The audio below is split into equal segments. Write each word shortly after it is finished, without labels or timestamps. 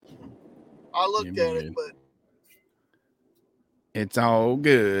I looked at it, but it's all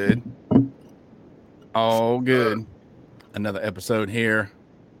good. All good. Another episode here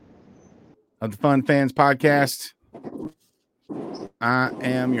of the Fun Fans Podcast. I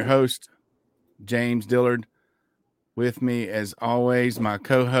am your host, James Dillard. With me, as always, my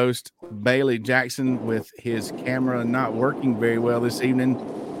co-host, Bailey Jackson, with his camera not working very well this evening.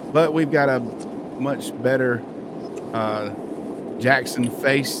 But we've got a much better Jackson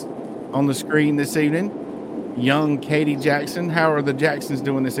face on the screen this evening. Young Katie Jackson. How are the Jacksons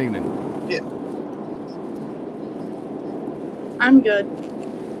doing this evening? Yeah. I'm good.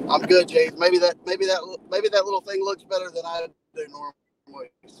 I'm good, James. Maybe that little thing looks better than I do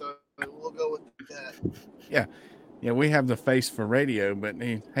normally. So we'll go with that. Yeah, we have the face for radio, but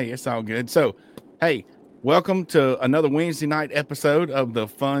hey, it's all good. So, hey, welcome to another Wednesday night episode of the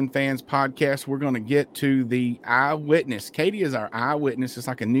Fun Fans Podcast. We're going to get to the eyewitness. Katie is our eyewitness. It's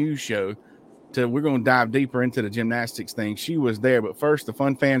like a news show. We're going to dive deeper into the gymnastics thing. She was there, but first, the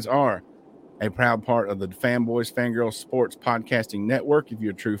Fun Fans are a proud part of the Fanboys Fangirls Sports Podcasting Network. If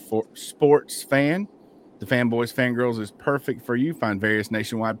you're a true sports fan, the Fanboys Fangirls is perfect for you. Find various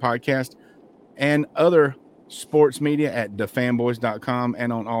nationwide podcasts and other sports media at thefanboys.com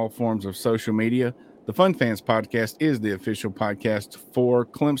and on all forms of social media. The Fun Fans Podcast is the official podcast for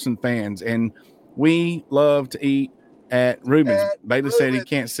Clemson fans, and we love to eat at Rubens. Bailey said he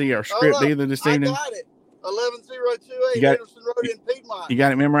can't see our script either this evening. I got it. 11028 Henderson Road in Piedmont. You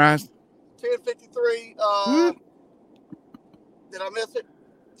got it memorized? 1053. Did I miss it?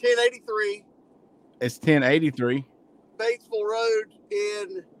 1083. It's 1083. Batesville Road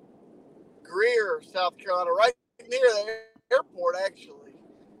in Greer, South Carolina, right near the airport, actually.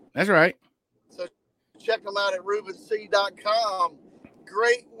 That's right. So check them out at rubensc.com.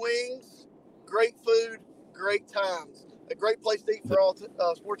 Great wings, great food, great times. A great place to eat for all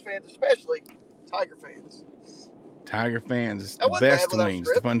sports fans, especially Tiger fans. Tiger fans, the best wings.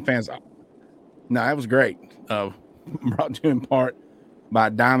 The Fun Fans. No, that was great. Brought to you in part by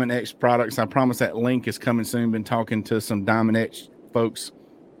Diamond X Products. I promise that link is coming soon. Been talking to some Diamond X folks,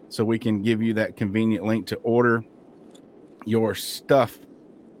 so we can give you that convenient link to order your stuff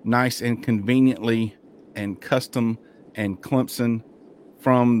nice and conveniently and custom and Clemson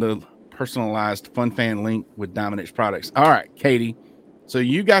from the personalized Fun Fan link with Diamond X Products. All right, Katie. So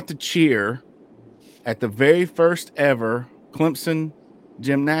you got to cheer at the very first ever Clemson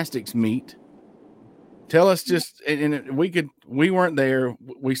gymnastics meet. Tell us just, and we weren't there.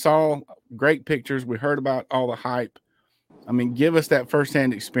 We saw great pictures. We heard about all the hype. I mean, give us that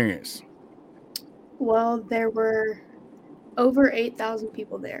firsthand experience. Well, there were over 8,000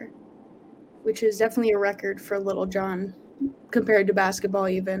 people there, which is definitely a record for Little John compared to basketball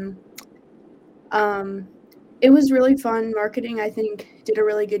even. It was really fun. Marketing, I think, did a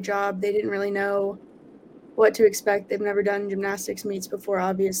really good job. They didn't really know what to expect. They've never done gymnastics meets before,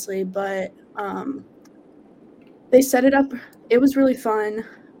 obviously, but they set it up. It was really fun.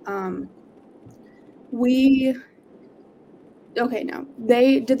 They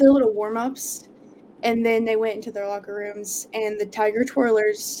did their little warm-ups, and then they went into their locker rooms, and the Tiger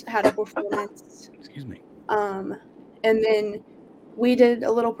Twirlers had a performance. Excuse me. And then we did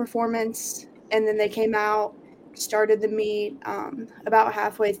a little performance, and then they came out, started the meet. About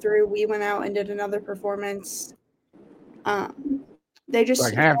halfway through, we went out and did another performance. They just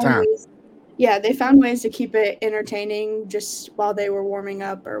like halftime. They found ways to keep it entertaining just while they were warming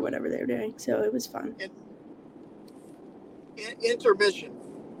up or whatever they were doing. So it was fun. Intermission.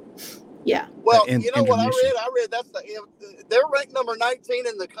 Yeah. Well, you know what I read they're ranked number 19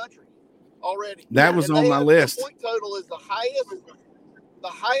 in the country already. That was on my list. The point total is the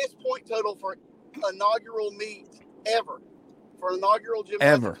highest point total for inaugural meet ever. For inaugural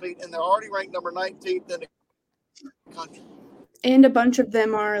gymnastics meet, and they're already ranked number 19th in the country. And a bunch of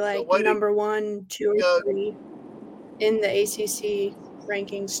them are like number 1, 2, or 3 in the ACC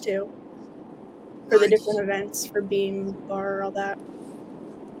rankings too. For the different events, for beam, bar, all that.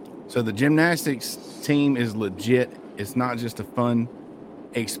 So the gymnastics team is legit. It's not just a fun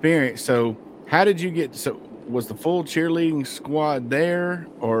experience. So how did you get? So was the full cheerleading squad there,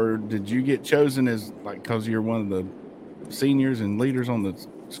 or did you get chosen as because you're one of the seniors and leaders on the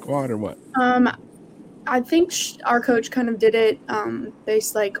squad, or what? I think our coach kind of did it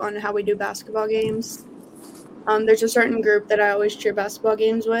based on how we do basketball games. There's a certain group that I always cheer basketball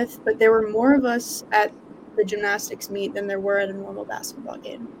games with, but there were more of us at the gymnastics meet than there were at a normal basketball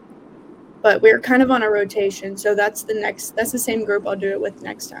game. But we're kind of on a rotation, so that's the same group I'll do it with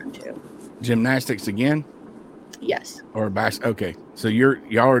next time too. Gymnastics again? Yes. Or okay. So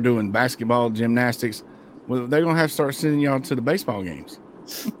y'all are doing basketball, gymnastics. Well, they're gonna have to start sending y'all to the baseball games.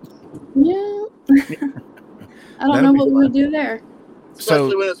 Yeah. I don't That'd know be what we fun. would do there.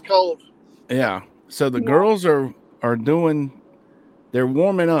 especially So when it's cold. yeah, so the Yeah. girls are doing, they're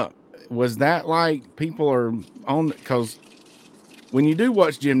warming up. Was that like people are on, because when you do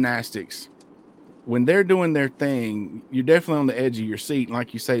watch gymnastics, when they're doing their thing, you're definitely on the edge of your seat. And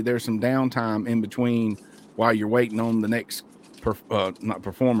like you say, there's some downtime in between while you're waiting on the next, not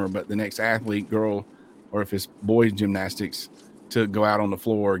performer, but the next athlete, girl, or if it's boys gymnastics, to go out on the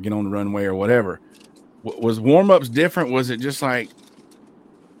floor, get on the runway or whatever. Was warm-ups different? Was it just like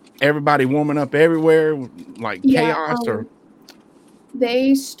everybody warming up everywhere, like Yeah. chaos, or?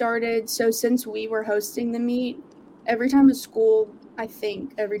 They started, so since we were hosting the meet, every time a school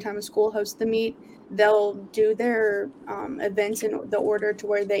hosts the meet, they'll do their events in the order to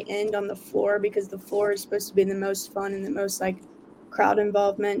where they end on the floor, because the floor is supposed to be the most fun and the most like crowd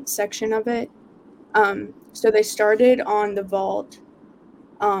involvement section of it. So they started on the vault,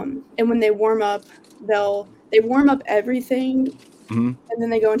 and when they warm up, they warm up everything, Mhm. and then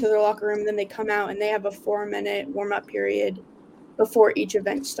they go into their locker room. Then they come out and they have a 4-minute warm up period before each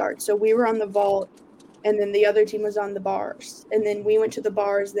event starts. So we were on the vault, and then the other team was on the bars, and then we went to the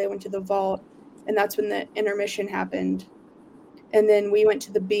bars, they went to the vault, and that's when the intermission happened. And then we went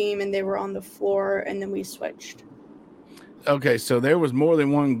to the beam, and they were on the floor, and then we switched. Okay, so there was more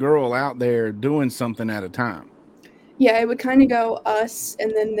than one girl out there doing something at a time. Yeah, it would kind of go us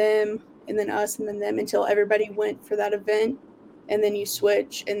and then them and then us and then them until everybody went for that event, and then you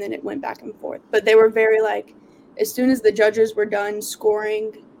switch, and then it went back and forth. But they were very like, as soon as the judges were done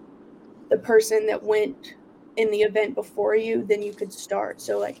scoring the person that went in the event before you, then you could start.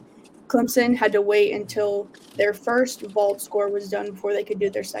 So like Clemson had to wait until their first vault score was done before they could do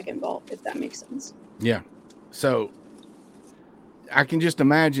their second vault, if that makes sense. Yeah. So I can just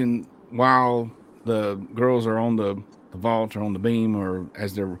imagine while the girls are on the vault or on the beam, or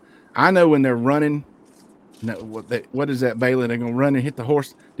as they're, I know when they're running, no, what is that, Bailey? They're gonna run and hit the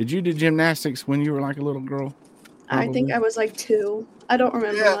horse. Did you do gymnastics when you were like a little girl? I think Probably. I was like 2. I don't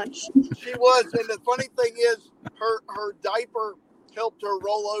remember Yeah. much. She was, and the funny thing is, her diaper helped her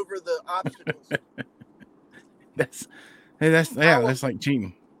roll over the obstacles. That's that's like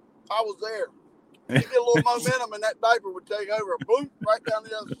cheating. I was there. You get a little momentum, and that diaper would take over, boom, right down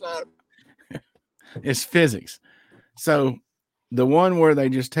the other side. It's physics. So the one where they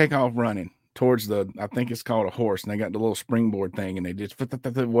just take off running towards the, I think it's called a horse, and they got the little springboard thing, and they just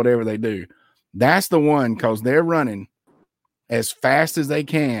whatever they do. That's the one, because they're running as fast as they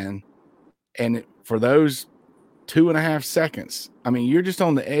can, and for those 2.5 seconds, I mean, you're just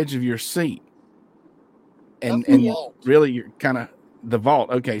on the edge of your seat, and That's the vault. really, you're kind of the vault.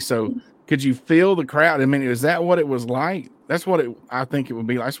 Okay, so could you feel the crowd? I mean, is that what it was like? That's what I think it would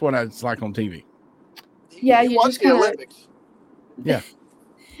be like. That's what it's like on TV. Yeah, you you watch just the kinda, Olympics. Yeah.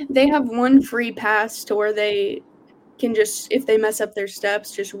 They have one free pass to where they can just, if they mess up their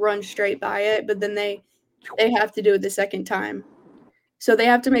steps, just run straight by it, but then they have to do it the second time. So they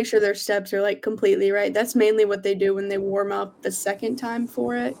have to make sure their steps are like completely right. That's mainly what they do when they warm up the second time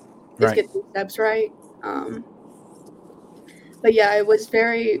for it, is Right. get the steps right. But yeah, it was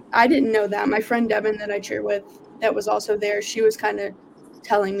I didn't know that. My friend Devin that I cheer with, that was also there, she was kind of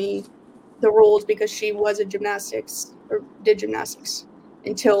telling me the rules, because she was a gymnastics, or did gymnastics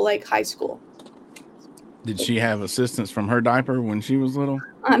until like high school. Did she have assistance from her diaper when she was little?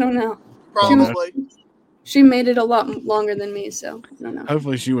 I don't know. Probably. She made it a lot longer than me, so I don't know.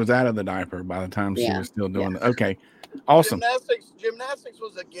 Hopefully she was out of the diaper by the time she Yeah. was still doing it. Okay. Awesome. Gymnastics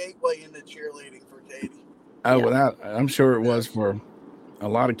was a gateway into cheerleading for Katie. Oh, Yeah. without, I'm sure it was for a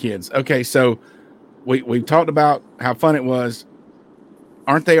lot of kids. Okay, so we've talked about how fun it was.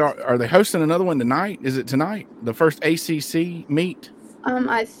 Aren't they? Are they hosting another one tonight? Is it tonight? The first ACC meet?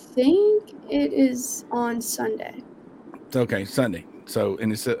 I think it is on Sunday. Okay, Sunday. So,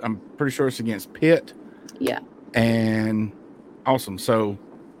 and it's I'm pretty sure it's against Pitt. Yeah. And awesome. So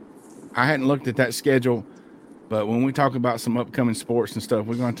I hadn't looked at that schedule, but when we talk about some upcoming sports and stuff,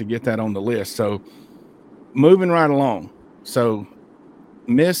 we're going to get that on the list. So moving right along. So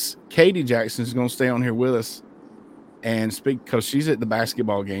Miss Katie Jackson is going to stay on here with us and speak, because she's at the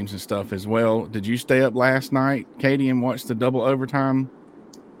basketball games and stuff as well. Did you stay up last night, Katie, and watch the double overtime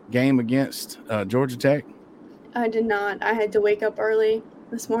game against Georgia Tech? I did not. I had to wake up early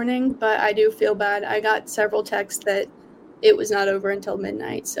this morning, but I do feel bad. I got several texts that it was not over until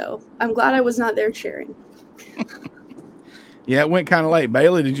midnight, so I'm glad I was not there cheering. Yeah, it went kind of late.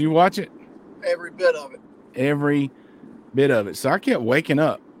 Bailey, did you watch it? Every bit of it. Every bit of it. So I kept waking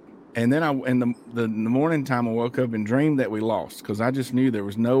up, and then in the morning time, I woke up and dreamed that we lost, because I just knew there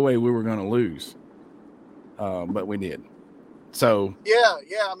was no way we were going to lose, but we did. So yeah.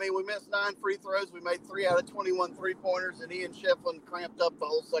 I mean, we missed 9 free throws. We made 3 out of 21 3-pointers, and Ian Shefflin cramped up the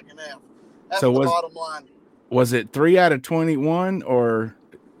whole second half. That's the bottom line. Was it 3 out of 21 or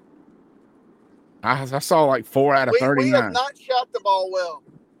I saw like 4 out of 39? We have not shot the ball well.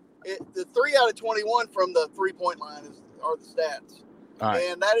 The 3 out of 21 from the 3-point line are the stats. Right.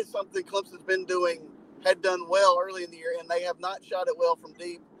 And that is something Clemson's had done well early in the year, and they have not shot it well from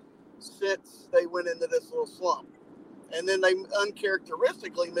deep since they went into this little slump. And then they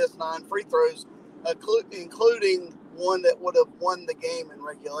uncharacteristically missed 9 free throws, including one that would have won the game in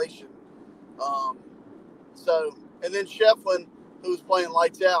regulation. And then Shefflin, who was playing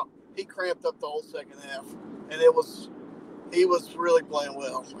lights out, he cramped up the whole second half, and he was really playing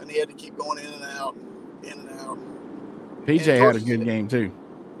well, and he had to keep going in and out. PJ had a good game too.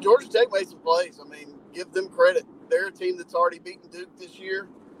 Georgia Tech made some plays. I mean, give them credit. They're a team that's already beaten Duke this year,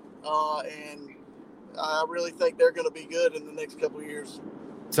 and I really think they're going to be good in the next couple of years.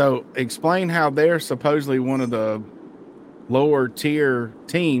 So explain how they're supposedly one of the lower tier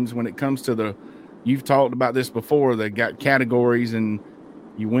teams when it comes to you've talked about this before, they got categories and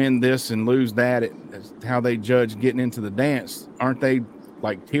you win this and lose that. It's how they judge getting into the dance. Aren't they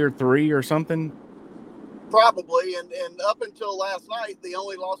like tier 3 or something? Probably. And up until last night, the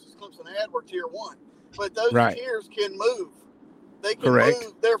only losses Clemson had were tier 1. But those tiers can move. They can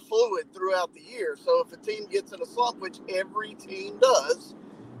move. They're fluid throughout the year. So if a team gets in a slump, which every team does,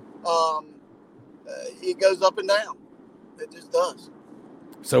 it goes up and down. It just does.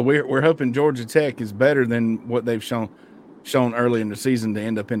 So we're hoping Georgia Tech is better than what they've shown early in the season to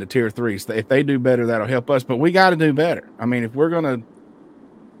end up into tier 3. So if they do better, that'll help us. But we got to do better. I mean, if we're gonna,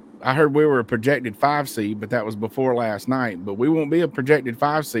 I heard we were a projected 5 seed, but that was before last night. But we won't be a projected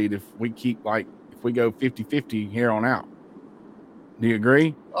 5 seed if we keep if we go 50-50 here on out. Do you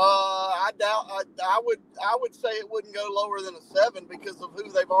agree? I doubt. I would say it wouldn't go lower than a 7 because of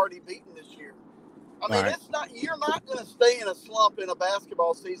who they've already beaten this year. I mean, it's not. You're not going to stay in a slump in a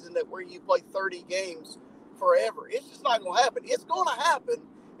basketball season where you play 30 games forever. It's just not going to happen. It's going to happen,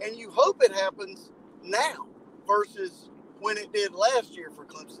 and you hope it happens now versus when it did last year for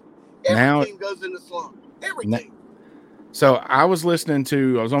Clemson. Every team goes into slump. Every team. So I was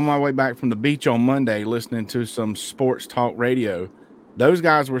on my way back from the beach on Monday, listening to some sports talk radio. Those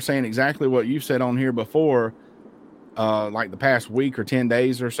guys were saying exactly what you said on here before, like the past week or 10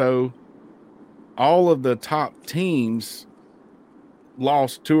 days or so. All of the top teams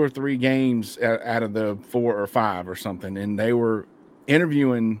lost 2 or 3 games out of the 4 or 5 or something. And they were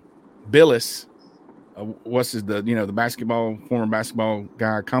interviewing Billis, the former basketball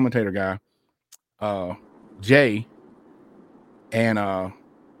guy, commentator guy, Jay. And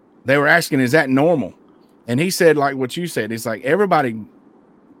they were asking, is that normal? And he said, like what you said, it's like everybody,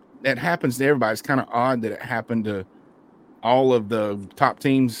 that happens to everybody. It's kind of odd that it happened to all of the top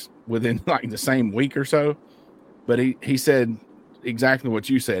teams within like the same week or so. But he said exactly what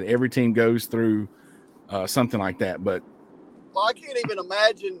you said. Every team goes through something like that. But I can't even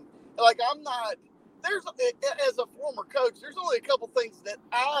imagine. As a former coach, there's only a couple things that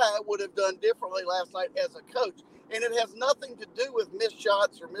I would have done differently last night as a coach. And it has nothing to do with missed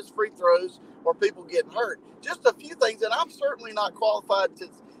shots or missed free throws or people getting hurt. Just a few things, and I'm certainly not qualified to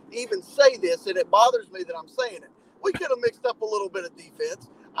even say this, and it bothers me that I'm saying it. We could have mixed up a little bit of defense.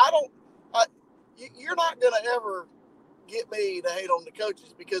 You're not going to ever get me to hate on the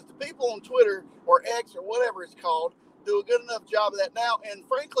coaches because the people on Twitter or X or whatever it's called do a good enough job of that now, and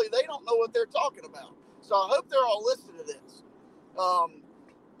frankly, they don't know what they're talking about. So I hope they're all listening to this.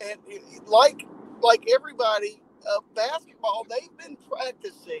 And like everybody, basketball, they've been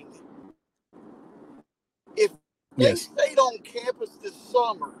practicing. If they stayed on campus this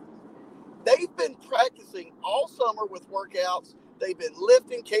summer, they've been practicing all summer with workouts. They've been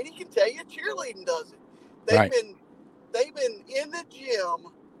lifting. Katie can tell you, cheerleading does it. They've been in the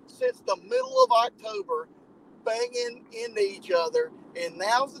gym since the middle of October, banging into each other, and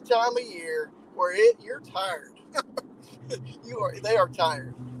now's the time of year where you're tired. They are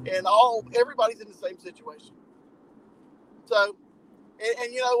tired, and everybody's in the same situation. So,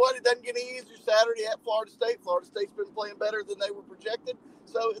 and you know what? It doesn't get any easier Saturday at Florida State. Florida State's been playing better than they were projected.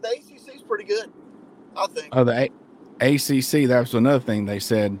 So the ACC's pretty good, I think. Oh, the ACC, that was another thing they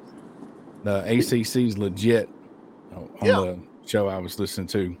said. The ACC's legit on the show I was listening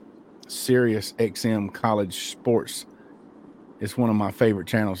to. Sirius XM College Sports. It's one of my favorite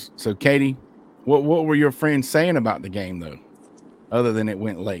channels. So, Katie, what were your friends saying about the game, though, other than it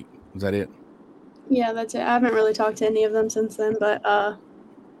went late? Was that it? Yeah, that's it. I haven't really talked to any of them since then, but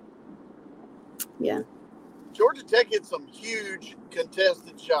yeah. Georgia Tech hit some huge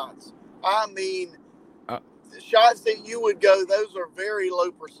contested shots. I mean, the shots that you would go, those are very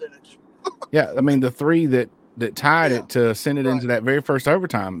low percentage. Yeah, I mean the three that tied it to send it into Right. that very first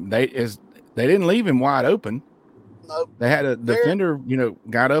overtime, they didn't leave him wide open. Nope. They had a defender,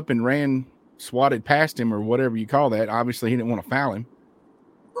 got up and ran, swatted past him or whatever you call that. Obviously, he didn't want to foul him.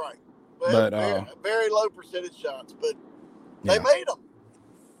 Right. Well, But very low percentage shots, but they made them.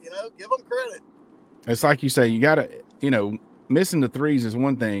 Give them credit. It's like you say, you got to, missing the threes is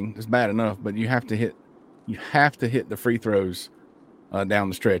one thing. It's bad enough, but you have to hit the free throws down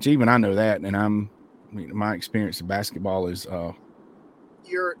the stretch. Even I know that, and my experience in basketball is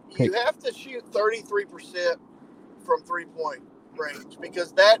you have to shoot 33% from 3-point range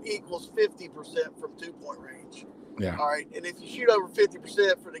because that equals 50% from 2-point range. Yeah. All right, and if you shoot over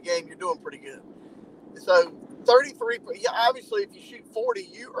 50% for the game, you're doing pretty good. So 33. Yeah, obviously, if you shoot 40,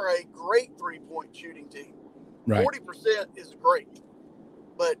 you are a great 3-point shooting team. Right. 40% is great.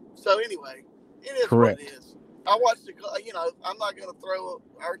 But so anyway, it is Correct. what it is. I watched I'm not going to throw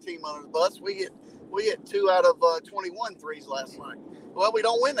our team under the bus. We hit 2 out of 21 threes last night. Well, we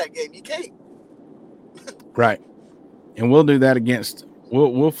don't win that game. You can't. Right. And we'll do that against.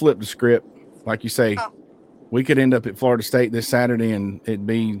 We'll flip the script, like you say. We could end up at Florida State this Saturday, and it'd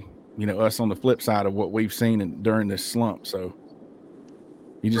be us on the flip side of what we've seen during this slump. So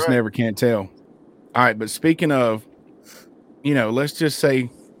you just never can tell. All right, but speaking of, let's just say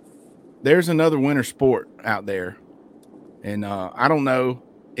there's another winter sport out there, and I don't know.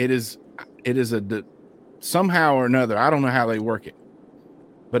 It is somehow or another. I don't know how they work it,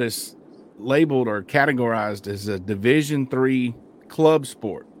 but it's labeled or categorized as a Division III club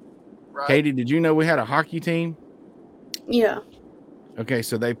sport. Right. Katie, did you know we had a hockey team? Yeah. Okay,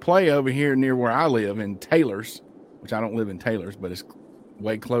 so they play over here near where I live in Taylors, which I don't live in Taylors, but it's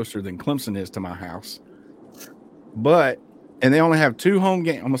way closer than Clemson is to my house. And they only have 2 home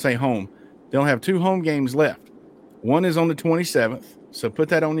games. I'm going to say home. They only have 2 home games left. One is on the 27th, so put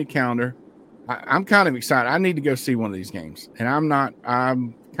that on your calendar. I'm kind of excited. I need to go see one of these games. And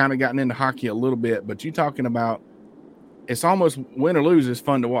I'm kind of gotten into hockey a little bit, but you talking about it's almost win or lose is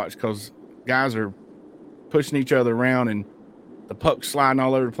fun to watch because guys are pushing each other around and the puck's sliding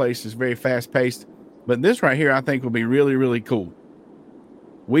all over the place. It's very fast paced. But this right here, I think, will be really, really cool.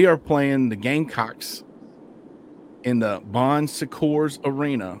 We are playing the Gamecocks in the Bon Secours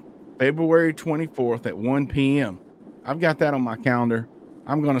Arena, February 24th at 1 p.m. I've got that on my calendar.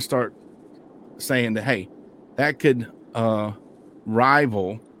 I'm going to start saying that, hey, that could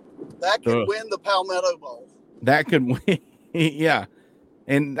rival. That could win the Palmetto Bowl. That could win. Yeah.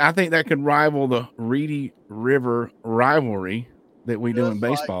 And I think that could rival the Reedy River rivalry that we do in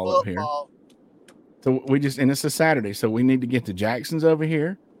baseball up here. So and it's a Saturday, so we need to get the Jacksons over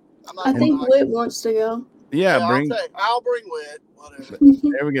here. I think Whit wants to go. Yeah, I'll bring Whit. Whatever.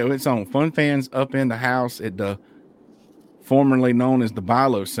 There we go. It's on Fun Fans up in the house at the formerly known as the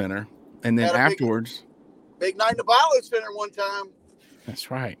Bilo Center. And then afterwards. Big night in the Bilo Center one time. That's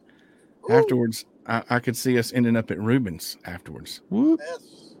right. Ooh. Afterwards, I could see us ending up at Rubens afterwards. Woo.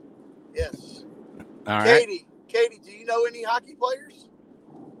 Yes. All right. Katie, do you know any hockey players?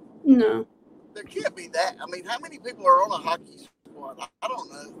 No. There can't be that. I mean, how many people are on a hockey squad? I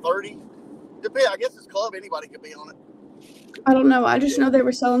don't know. 30? Depends. I guess it's club. Anybody could be on it. I don't know. I just know they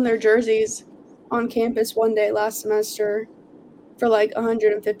were selling their jerseys on campus one day last semester for like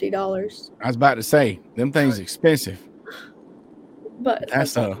 $150. I was about to say, them things expensive. But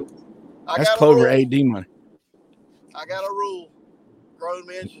that's Clover AD money. I got a rule: grown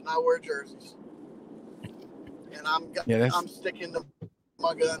men should not wear jerseys, and I'm sticking to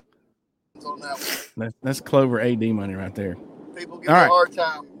my guns on that one. That's Clover AD money right there. People give me a hard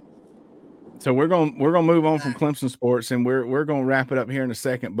time. So we're gonna move on from Clemson sports, and we're gonna wrap it up here in a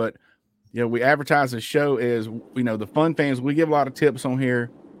second. But we advertise the show as the Fun Fans. We give a lot of tips on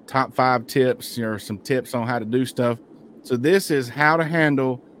here, top 5 tips, some tips on how to do stuff. So this is how to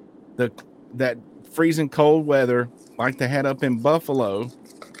handle that freezing cold weather like they had up in Buffalo.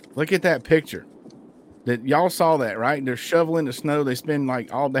 Look at that picture. That y'all saw that, right? They're shoveling the snow. They spend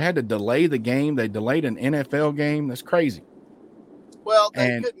they had to delay the game. They delayed an NFL game. That's crazy. Well,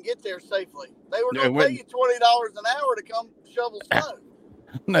 they couldn't get there safely. They were going to pay you $20 an hour to come shovel snow.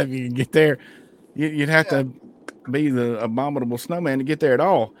 I don't know if you can get there. You'd have to be the abominable snowman to get there at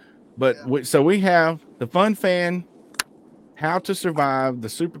all. But so we have the Fun Fan, how to survive the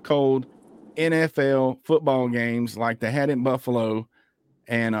super cold NFL football games like they had in Buffalo.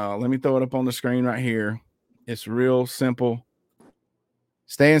 And let me throw it up on the screen right here. It's real simple.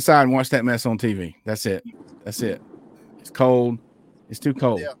 Stay inside and watch that mess on TV. That's it. It's cold. It's too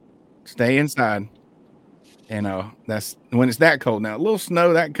cold. Yeah. Stay inside And that's when it's that cold. Now, a little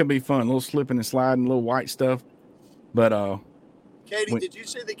snow, that could be fun. A little slipping and sliding, a little white stuff. But Katie, did you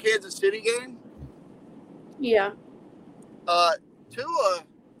see the Kansas City game? Yeah. Tua,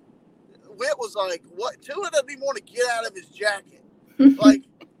 Witt was like, "What?" Tua doesn't even want to get out of his jacket, like,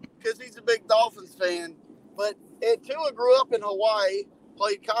 because he's a big Dolphins fan. But Tua grew up in Hawaii,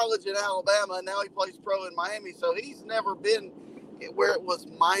 played college in Alabama, and now he plays pro in Miami. So he's never been where it was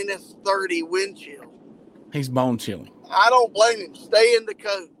minus 30 wind chill. He's bone chilling. I don't blame him. Stay in the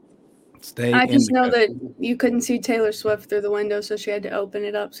coat. I just know that you couldn't see Taylor Swift through the window, so she had to open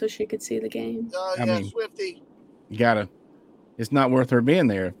it up so she could see the game. I mean, Swifty. You gotta. It's not worth her being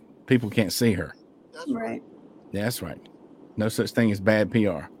there. People can't see her. That's right. Yeah, that's right. No such thing as bad PR.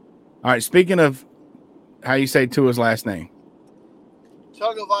 All right. Speaking of how you say Tua's last name,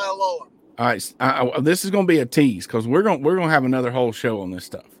 Tagovailoa. All right. This is going to be a tease because we're gonna have another whole show on this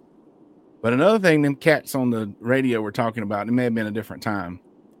stuff. But another thing, them cats on the radio were talking about, it may have been a different time,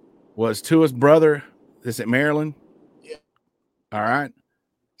 was Tua's brother is at Maryland. Yeah. All right.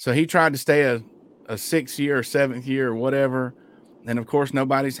 So he tried to stay a 6th year or 7th year or whatever. And of course,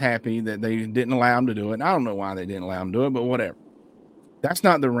 nobody's happy that they didn't allow him to do it. And I don't know why they didn't allow him to do it, but whatever. That's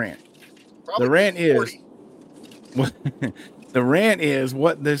not the rant. Probably the rant 40. is the rant is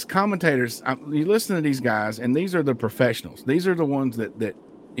what this commentators, you listen to these guys, and these are the professionals. These are the ones that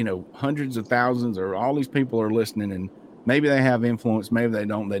hundreds of thousands or all these people are listening, and maybe they have influence, maybe they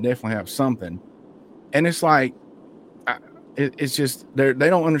don't. They definitely have something. And it's like, it's just, they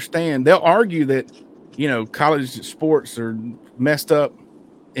don't understand. They'll argue that, college sports are messed up,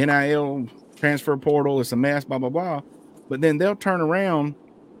 NIL, transfer portal, it's a mess, blah, blah, blah. But then they'll turn around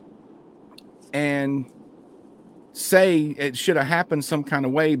and say it should have happened some kind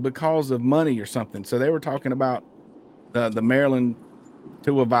of way because of money or something. So they were talking about the Maryland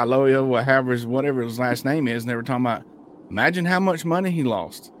Tagovailoa, whatever his last name is, and they were talking about, imagine how much money he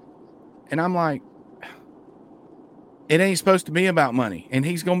lost. And I'm like, it ain't supposed to be about money, and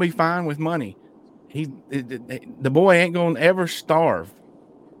he's gonna be fine with money. The boy ain't gonna ever starve.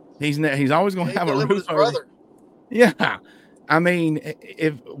 He's always gonna have a roof over. Yeah, I mean,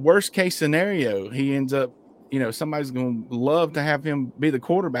 if worst case scenario, he ends up, somebody's gonna love to have him be the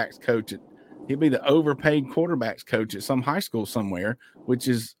quarterback's coach. He'll be the overpaid quarterback's coach at some high school somewhere, which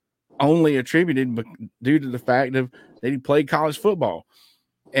is only attributed due to the fact that he played college football.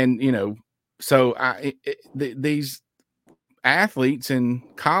 And, so these athletes in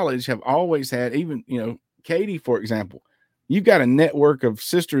college have always had, even, Katie, for example, you've got a network of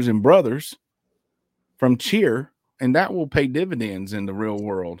sisters and brothers from cheer, and that will pay dividends in the real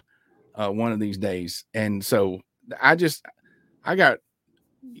world one of these days. And so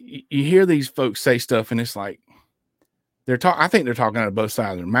you hear these folks say stuff, and it's like I think they're talking out of both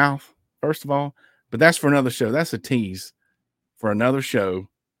sides of their mouth, first of all, but that's for another show. That's a tease for another show,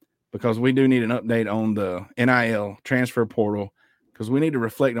 because we do need an update on the NIL transfer portal, because we need to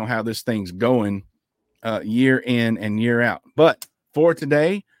reflect on how this thing's going year in and year out. But for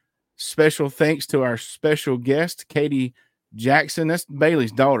today, special thanks to our special guest, Katie Jackson. That's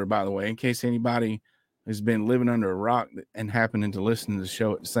Bailey's daughter, by the way, in case anybody has been living under a rock and happening to listen to the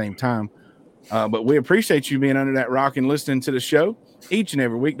show at the same time. But we appreciate you being under that rock and listening to the show each and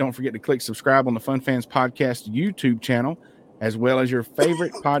every week. Don't forget to click subscribe on the Fun Fans Podcast YouTube channel, as well as your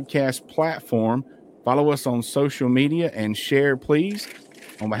favorite podcast platform. Follow us on social media and share, please.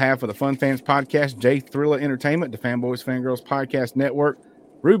 On behalf of the Fun Fans Podcast, Jay Thrilla Entertainment, the Fanboys Fangirls Podcast Network,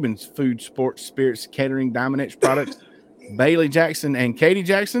 Ruben's Food, Sports, Spirits, Catering, Diamond Edge Products, Bailey Jackson, and Katie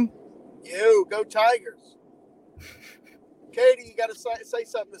Jackson. You go Tigers. Katie, you got to say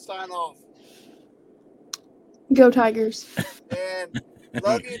something to sign off. Go Tigers. And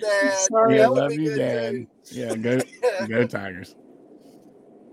love you, Dad. Sorry. Yeah, love you, Dad. Yeah, go Tigers.